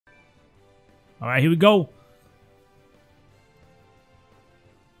All right, here we go.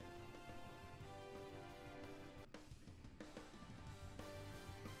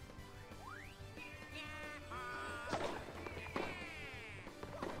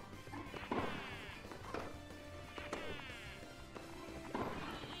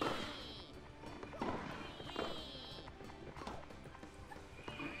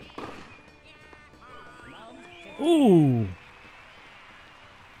 Ooh.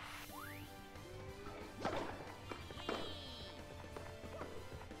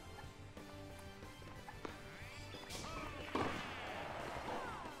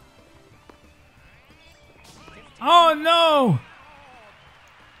 Oh no.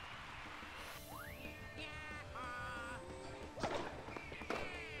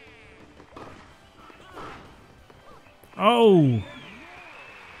 Oh.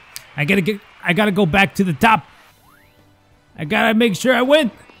 I gotta go back to the top. I gotta make sure I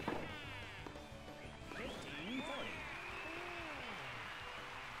win.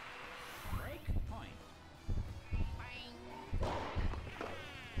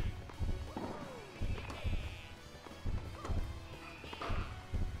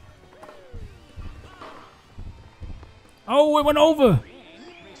 Oh, it went over.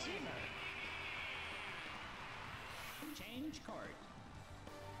 Change card.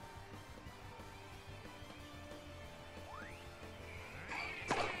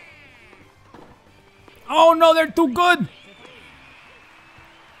 Oh no, they're too good.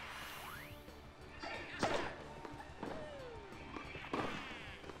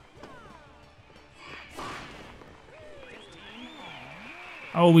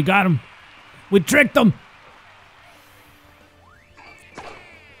 Oh, we got him. We tricked him.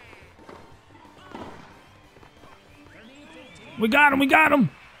 We got him. We got him.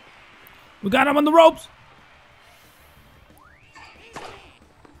 We got him on the ropes.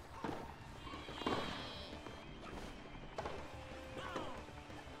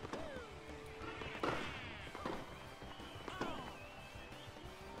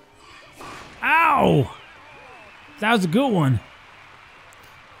 Ow! That was a good one.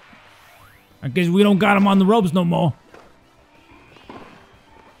 I guess we don't got him on the ropes no more.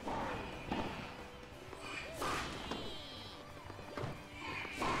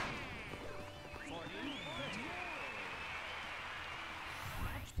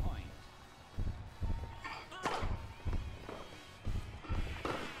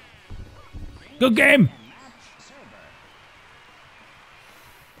 Good game.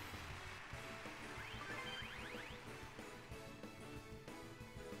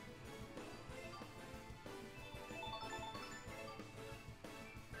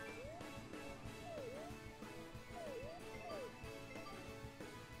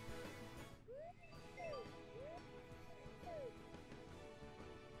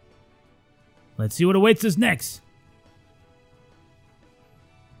 Let's see what awaits us next.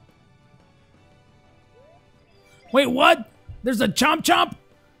 Wait, what? There's a Chomp Chomp?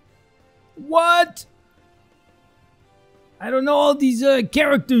 What? I don't know all these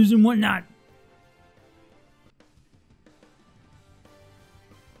characters and whatnot.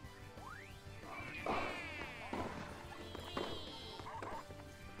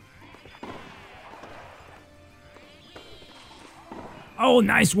 Oh,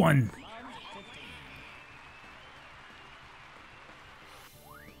 nice one.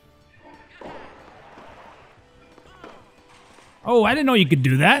 Oh, I didn't know you could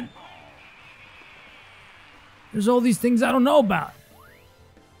do that. There's all these things I don't know about.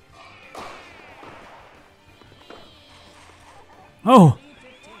 Oh.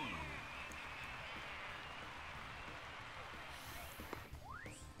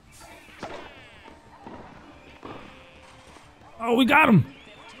 Oh, we got him.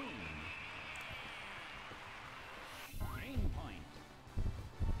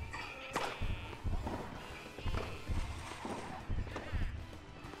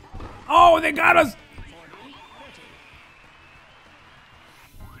 Oh, they got us.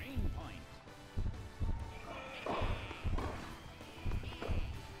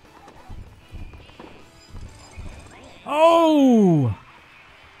 Oh.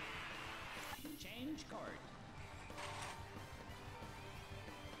 Change card.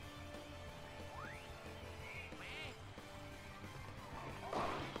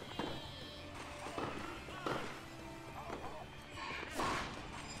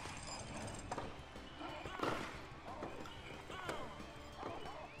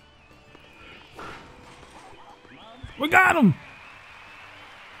 We got him.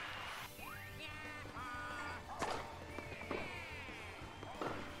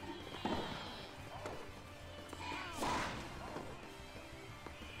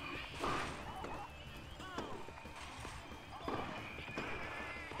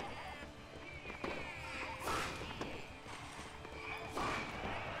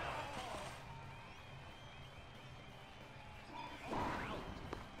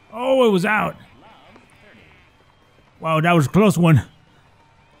 Oh, it was out. Wow, that was a close one.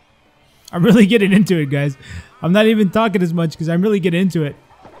 I'm really getting into it, guys. I'm not even talking as much because I'm really getting into it.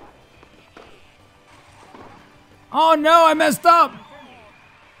 Oh no, I messed up.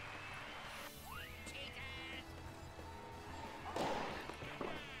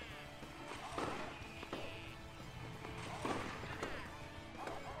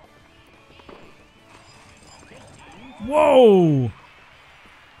 Whoa.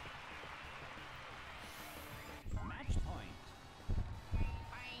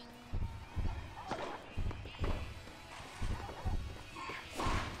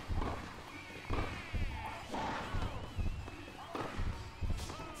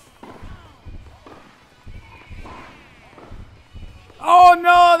 Oh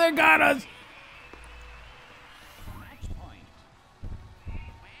no, they got us.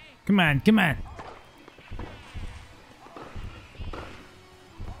 Come on, come on.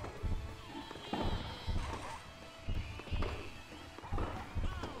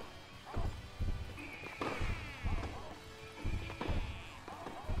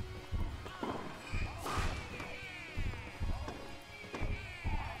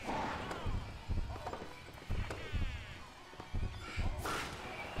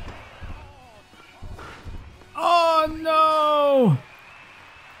 Oh no!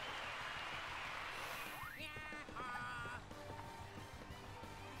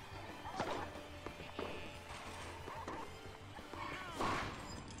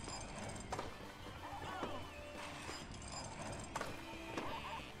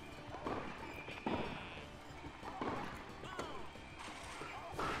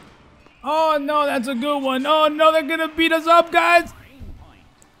 Oh no, that's a good one. Oh no, they're gonna beat us up, guys!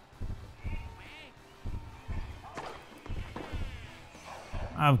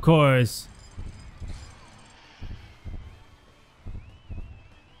 Of course.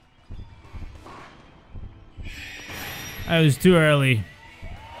 That was too early.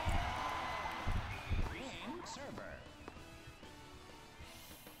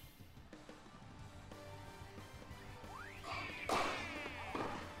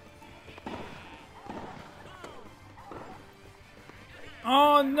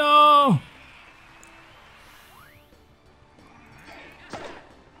 Oh no!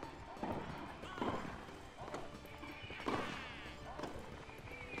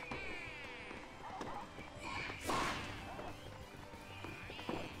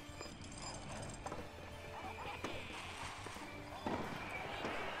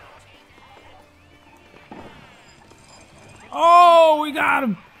 Oh, we got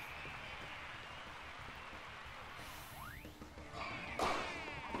him!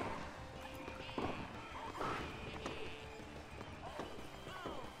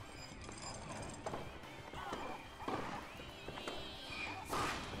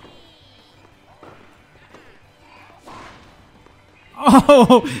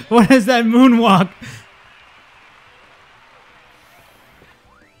 Oh, what is that moonwalk?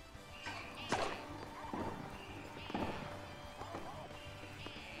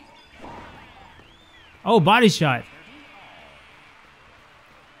 Oh, body shot.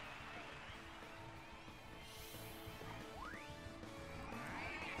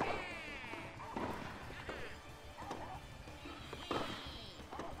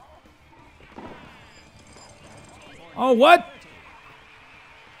 Oh, what?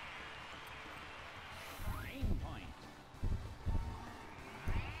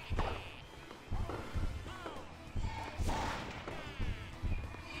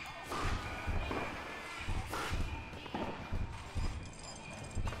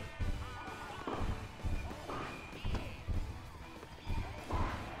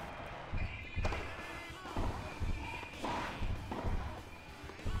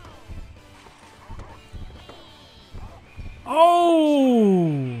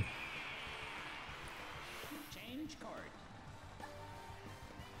 Oh! Change card.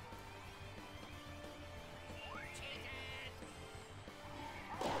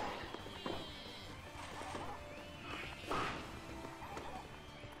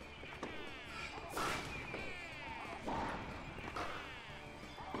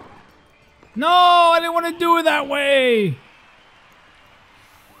 No, I didn't want to do it that way.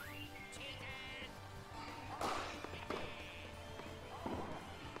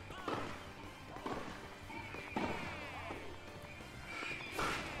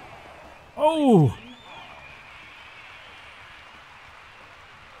 Oh.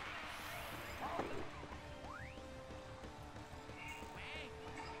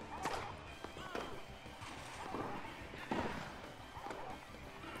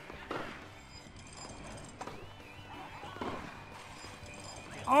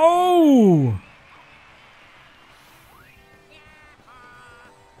 Oh!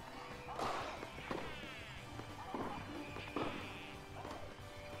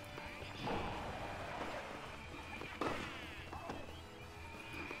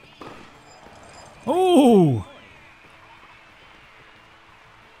 Oh!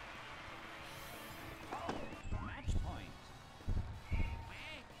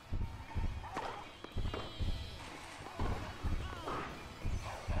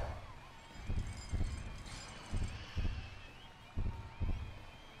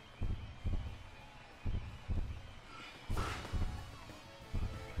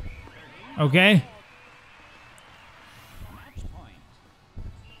 Okay.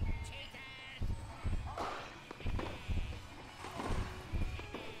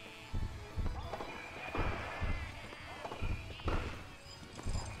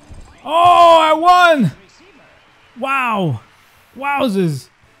 Oh, I won! Wow. Wowzers.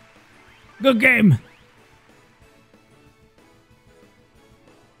 Good game.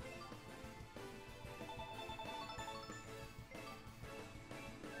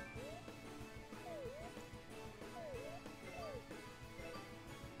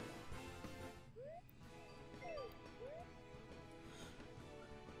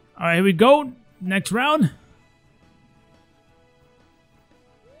 All right, here we go. Next round.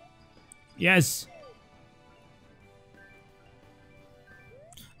 Yes.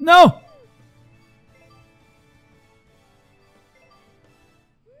 No.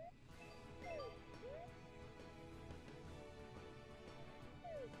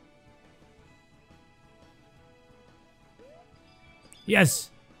 Yes.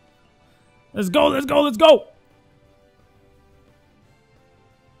 Let's go, let's go, let's go.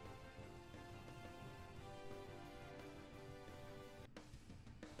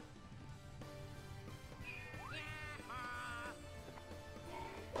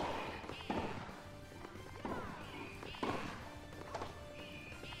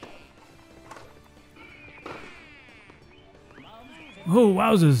 Oh,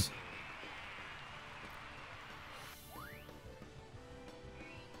 wowzers.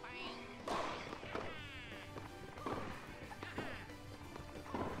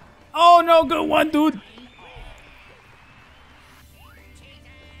 Oh no, good one, dude.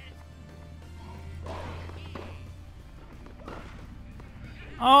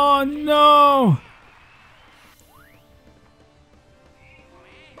 Oh no.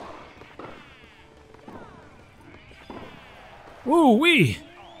 Ooh wee.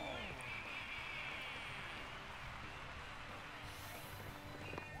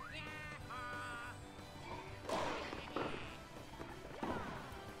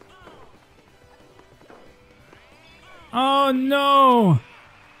 Oh no.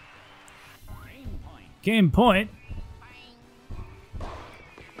 Game point.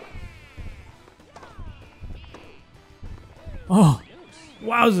 Oh,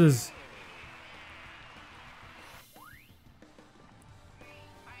 wowzers.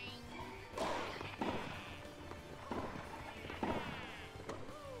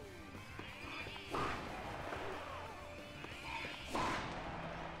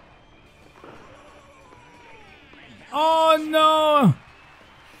 Oh no.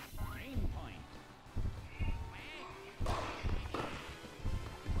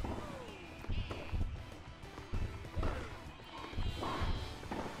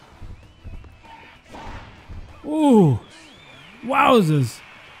 Ooh, wowzers.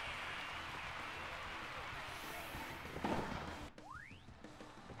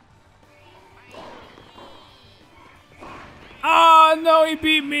 Oh no, he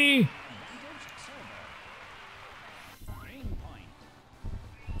beat me.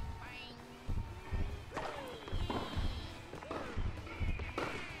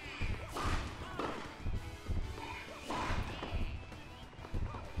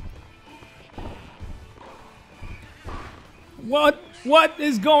 What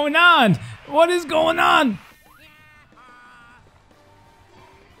is going on? What is going on?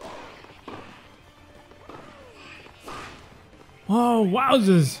 Oh,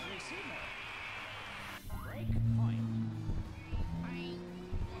 wowzers.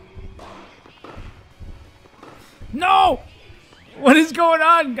 No! What is going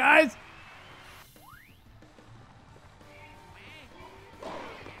on, guys?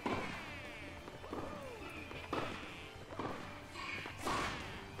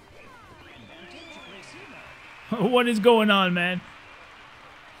 What is going on, man?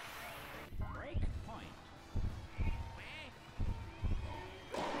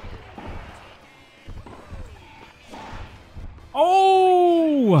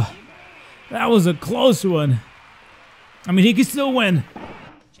 Oh! That was a close one. I mean, he can still win.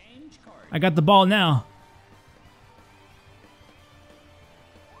 I got the ball now.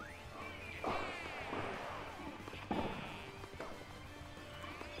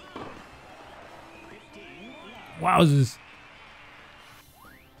 Wowzers.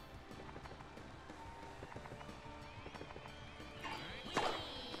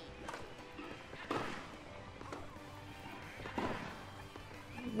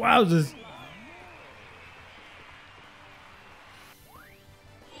 Wowzers.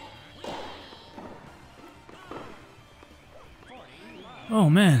 Oh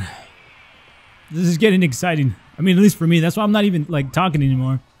man. This is getting exciting. I mean, at least for me. That's why I'm not even like talking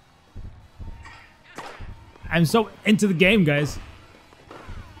anymore. I'm so into the game, guys.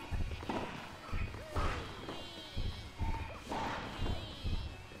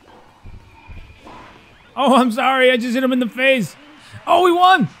 Oh, I'm sorry. I just hit him in the face. Oh, we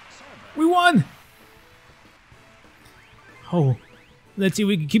won. We won. Oh, let's see if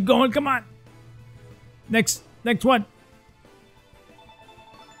we can keep going. Come on. Next one.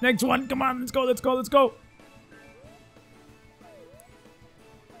 Next one. Come on. Let's go. Let's go. Let's go.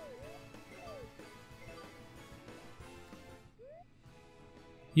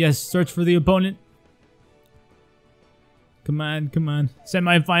 Yes, search for the opponent. Come on, come on.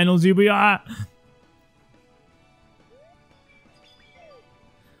 Semi-finals, here we are.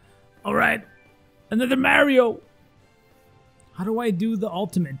 Alright. Another Mario. How do I do the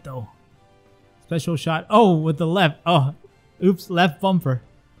ultimate, though? Special shot. Oh, with the left. Oh, oops, left bumper.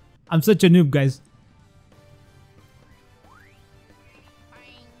 I'm such a noob, guys.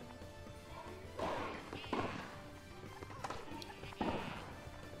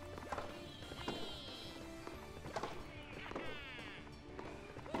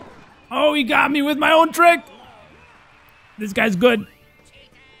 Oh, he got me with my own trick. This guy's good.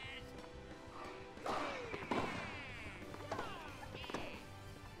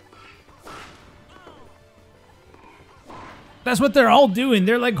 That's what they're all doing.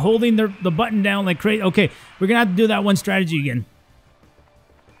 They're like holding the button down like crazy. Okay, we're gonna have to do that one strategy again.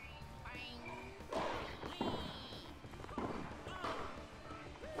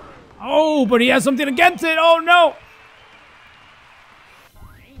 Oh, but he has something against it. Oh no.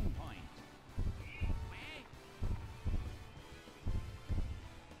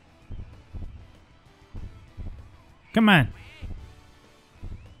 Come on.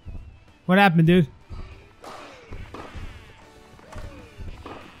 What happened, dude?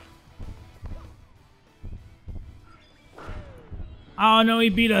 Oh no, he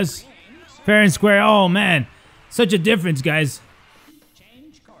beat us. Fair and square. Oh man. Such a difference, guys.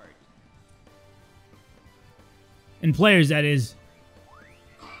 In players, that is.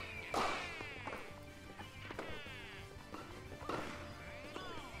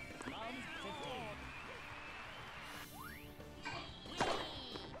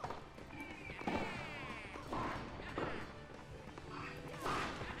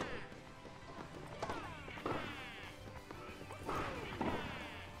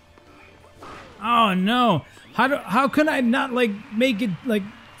 Oh no. How can I not like make it like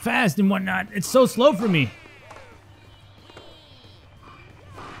fast and whatnot? It's so slow for me.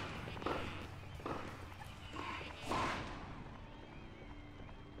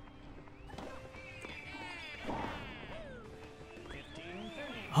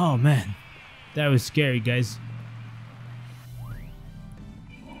 Oh man. That was scary, guys.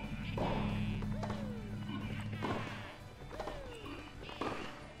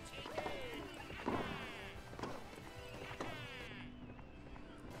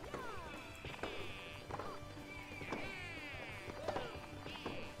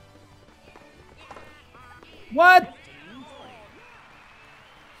 What?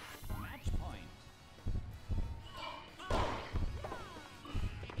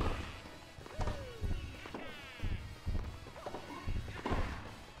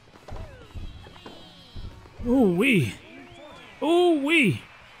 Ooh wee. Ooh wee.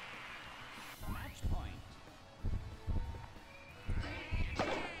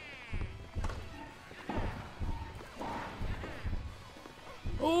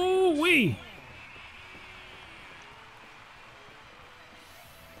 Ooh wee.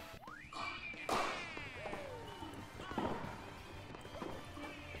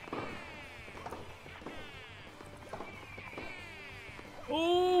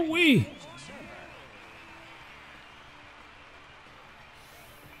 Ooh wee.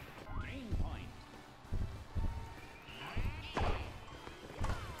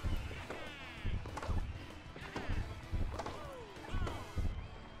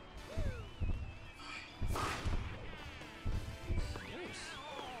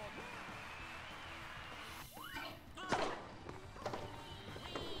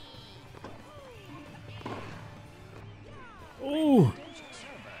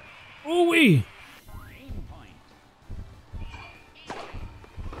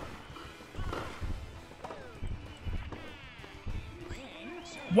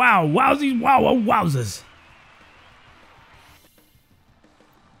 Wow, wowsies, wow, wow, wowzers.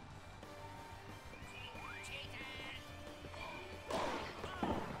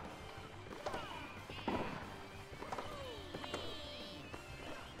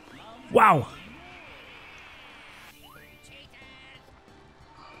 Wow.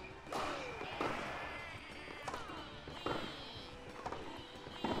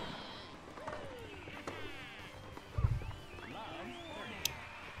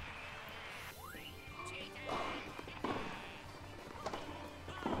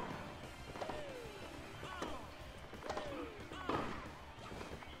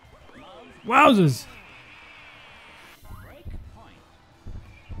 Wowzers.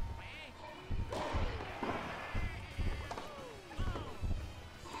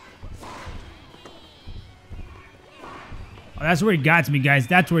 Oh, that's where it got me, guys.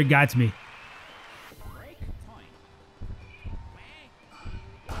 That's where it got me.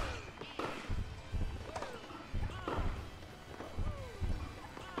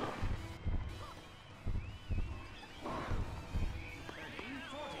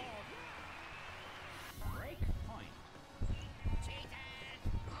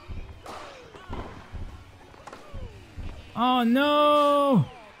 Oh no!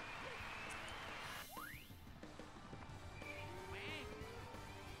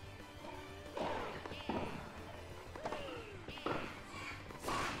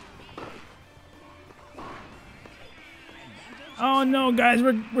 Oh no, guys,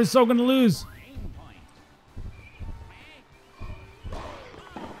 we're so gonna lose.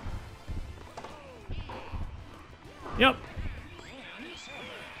 Yep.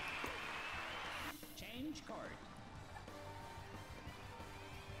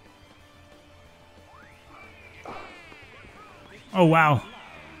 Oh wow.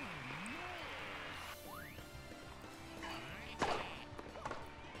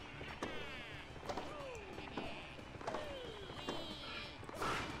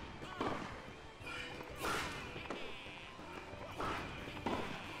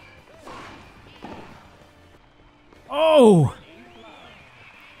 Oh!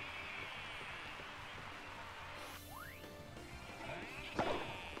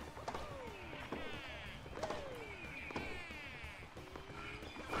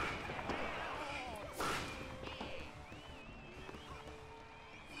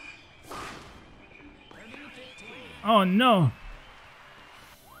 Oh no!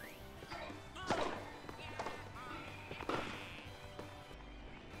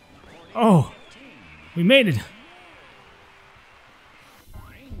 Oh! We made it!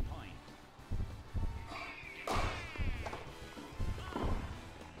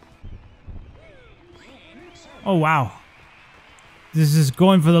 Oh wow. This is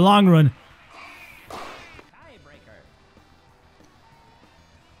going for the long run.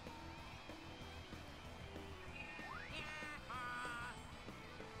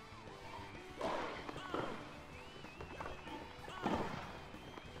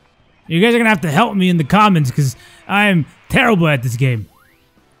 You guys are gonna have to help me in the comments because I am terrible at this game.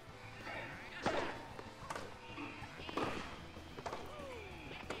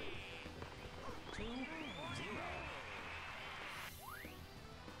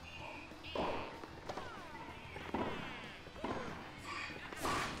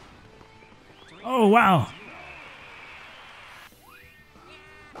 Oh wow.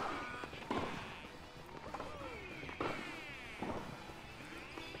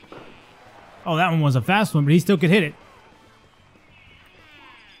 Oh, that one was a fast one, but he still could hit it.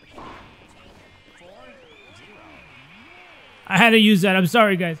 I had to use that. I'm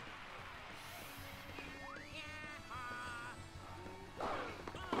sorry, guys.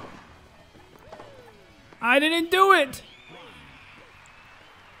 I didn't do it.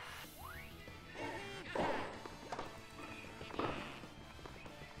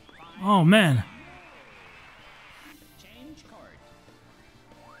 Oh, man.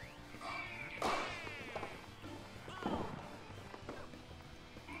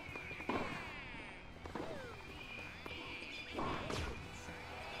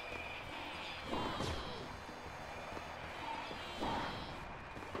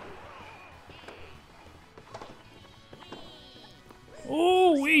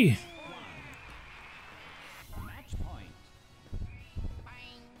 Oh, wee.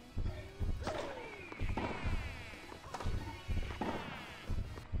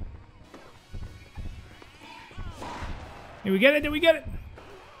 Did we get it? Did we get it?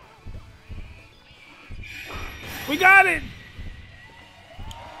 We got it!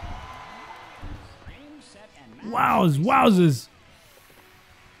 Wows, wowzers.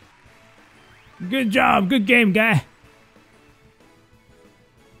 Good job. Good game, guy.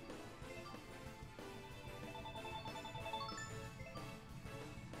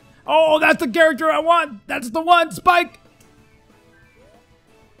 Oh, that's the character I want. That's the one, Spike.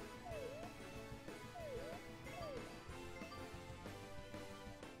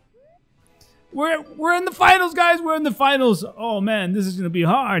 We're in the finals, guys. We're in the finals. Oh man, this is gonna be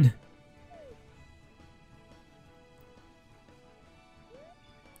hard.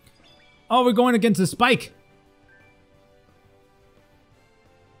 Oh, we're going against a Spike.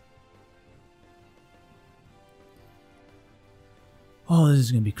 Oh, this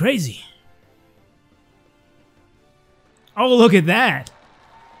is gonna be crazy. Oh, look at that.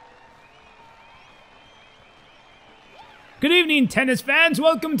 Good evening, tennis fans.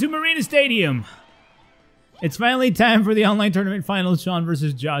 Welcome to Marina Stadium. It's finally time for the online tournament finals, Sean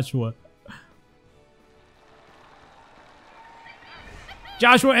versus Joshua.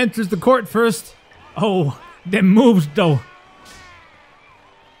 Joshua enters the court first. Oh, them moves, though.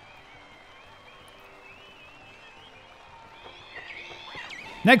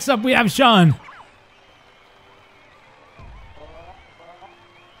 Next up, we have Sean.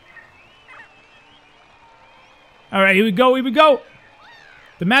 All right, here we go, here we go.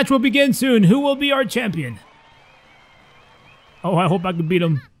 The match will begin soon. Who will be our champion? Oh, I hope I can beat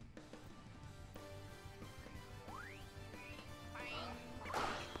him.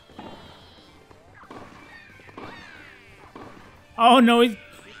 Oh no,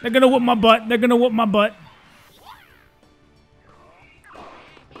 they're gonna whoop my butt. They're gonna whoop my butt.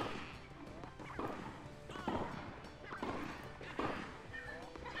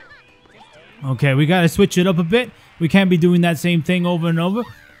 Okay, we gotta switch it up a bit. We can't be doing that same thing over and over.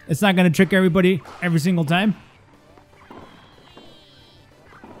 It's not gonna trick everybody every single time.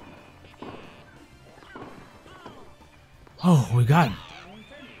 Oh, we got him.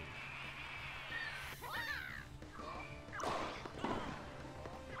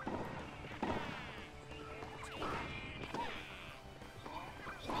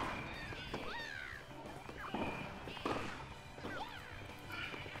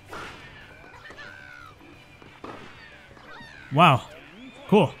 Wow.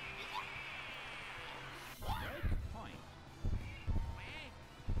 Cool.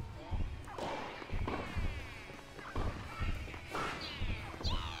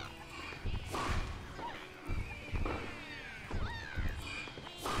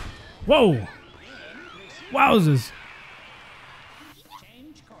 Whoa. Wowzers.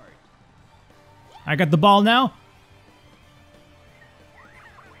 I got the ball now.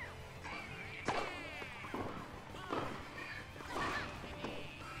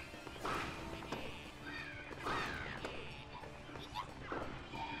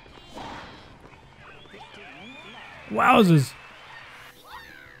 Wowzers.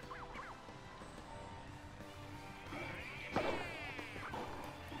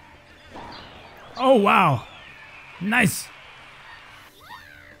 Oh, wow. Nice.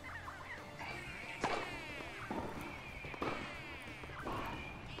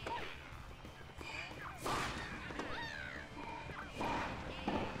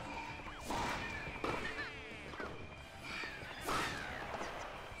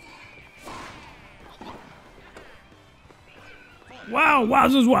 Wow,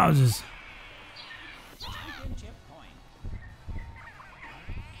 wowzers, wowzers.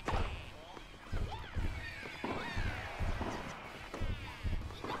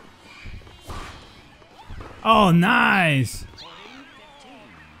 Oh, nice.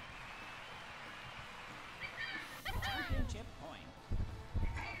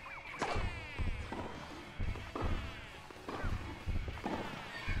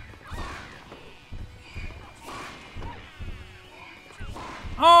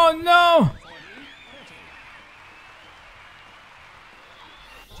 Oh, no.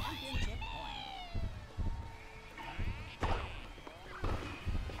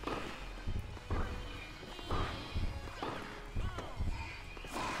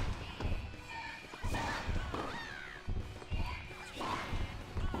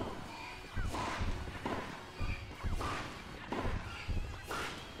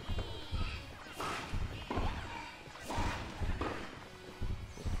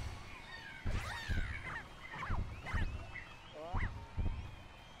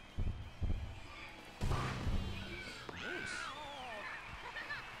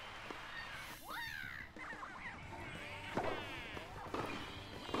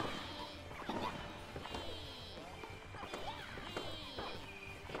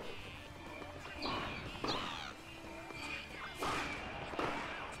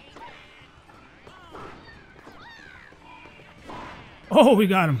 Oh, we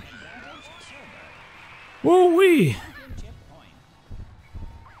got him. Woo-wee.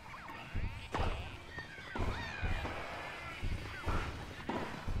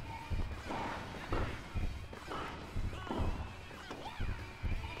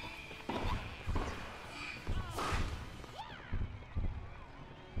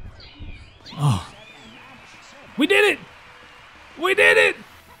 Oh. We did it! We did it!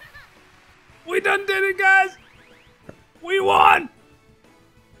 We done did it, guys! We won!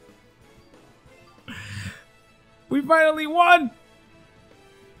 We finally won!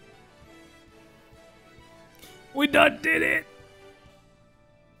 We done did it!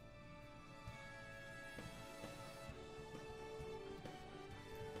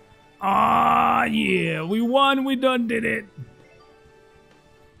 Ah, yeah, we won, we done did it.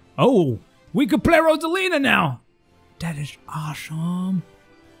 Oh, we could play Rosalina now. That is awesome.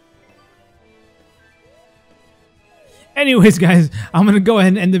 Anyways, guys, I'm going to go ahead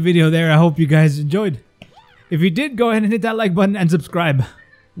and end the video there. I hope you guys enjoyed. If you did, go ahead and hit that like button and subscribe.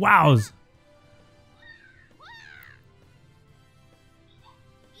 Wows.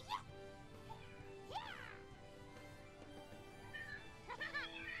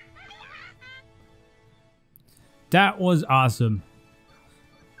 That was awesome.